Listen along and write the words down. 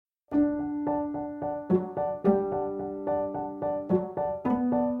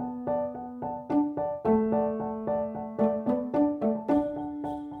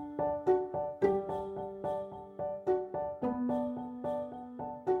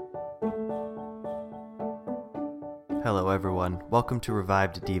Hello everyone, welcome to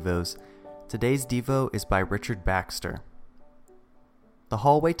Revived Devos. Today's Devo is by Richard Baxter. The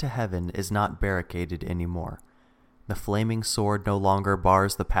hallway to heaven is not barricaded anymore. The flaming sword no longer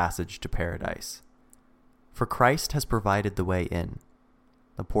bars the passage to paradise. For Christ has provided the way in.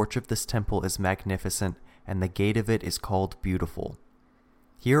 The porch of this temple is magnificent, and the gate of it is called Beautiful.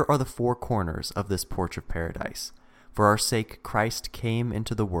 Here are the four corners of this porch of paradise. For our sake Christ came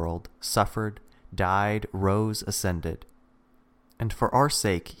into the world, suffered, died, rose, ascended. And for our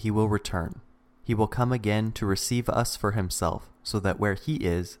sake he will return. He will come again to receive us for himself, so that where he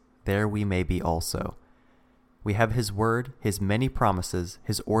is, there we may be also. We have his word, his many promises,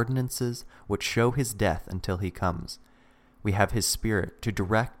 his ordinances, which show his death until he comes. We have his Spirit to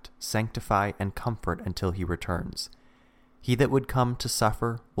direct, sanctify, and comfort until he returns. He that would come to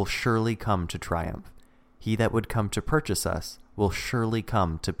suffer will surely come to triumph. He that would come to purchase us will surely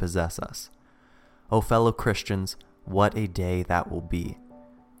come to possess us. O fellow Christians, what a day that will be,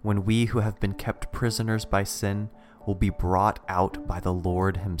 when we who have been kept prisoners by sin will be brought out by the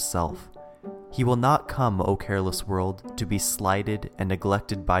Lord himself. He will not come, O careless world, to be slighted and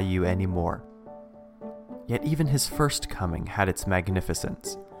neglected by you any more. Yet even his first coming had its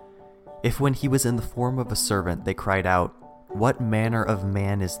magnificence. If when he was in the form of a servant they cried out, "What manner of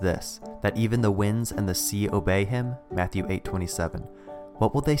man is this, that even the winds and the sea obey him?" Matthew 8:27.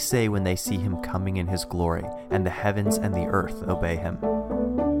 What will they say when they see him coming in his glory, and the heavens and the earth obey him?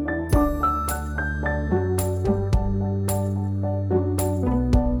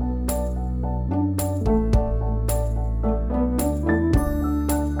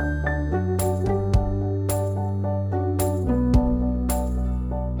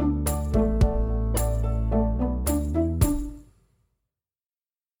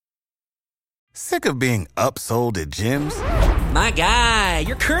 Sick of being upsold at gyms? My guy,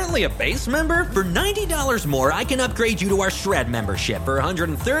 you're currently a base member? For $90 more, I can upgrade you to our Shred membership. For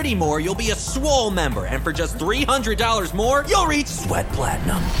 $130 more, you'll be a Swole member. And for just $300 more, you'll reach Sweat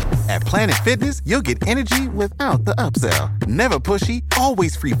Platinum. At Planet Fitness, you'll get energy without the upsell. Never pushy,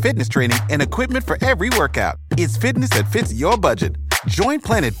 always free fitness training and equipment for every workout. It's fitness that fits your budget. Join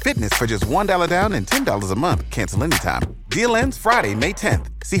Planet Fitness for just $1 down and $10 a month. Cancel anytime. Deal ends Friday, May 10th.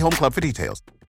 See Home Club for details.